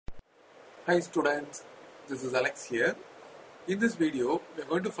Hi students, this is Alex here. In this video, we are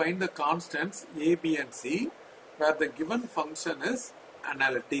going to find the constants a, b and c where the given function is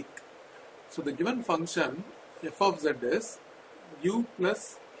analytic. So the given function f of z is u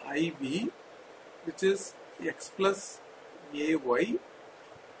plus iv, which is x plus ay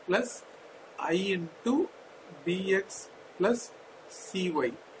plus I into bx plus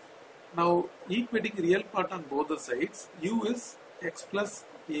cy. Now equating real part on both the sides, u is x plus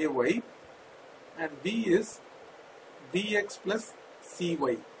ay and v is bx plus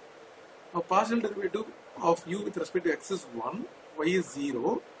cy. Now partial derivative of u with respect to x is 1, y is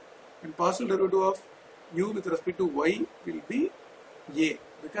 0, and partial derivative of u with respect to y will be a,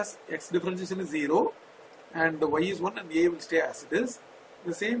 because x differentiation is 0 and y is 1 and a will stay as it is.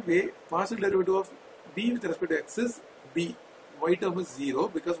 The same way, partial derivative of b with respect to x is b, y term is 0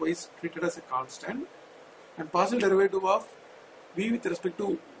 because y is treated as a constant, and partial derivative of b with respect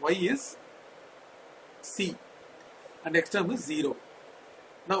to y is c and x term is 0.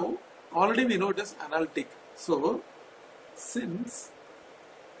 Now already we know it is analytic. So since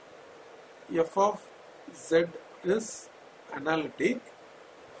f of z is analytic,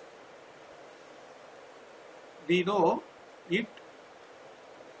 we know it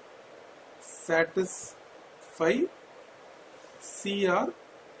satisfy CR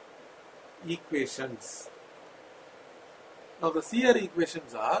equations. Now the CR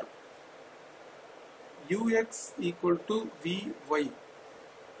equations are ux equal to vy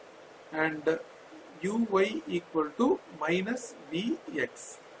and uy equal to minus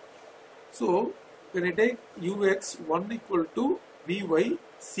vx. So when I take ux 1 equal to vy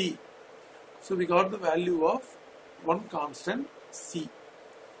c, so we got the value of one constant c.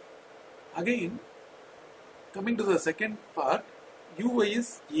 Again, coming to the second part, uy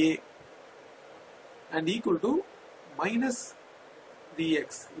is a and equal to minus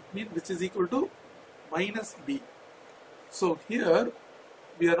vx, it means which is equal to minus b. So here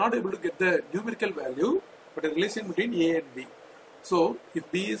we are not able to get the numerical value but a relation between a and b. So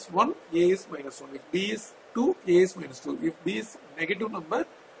if b is 1, a is minus 1. If b is 2, a is minus 2. If b is negative number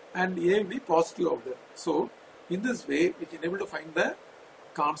and a will be positive out there. So in this way we can able to find the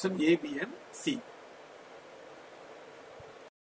constant a, b and c.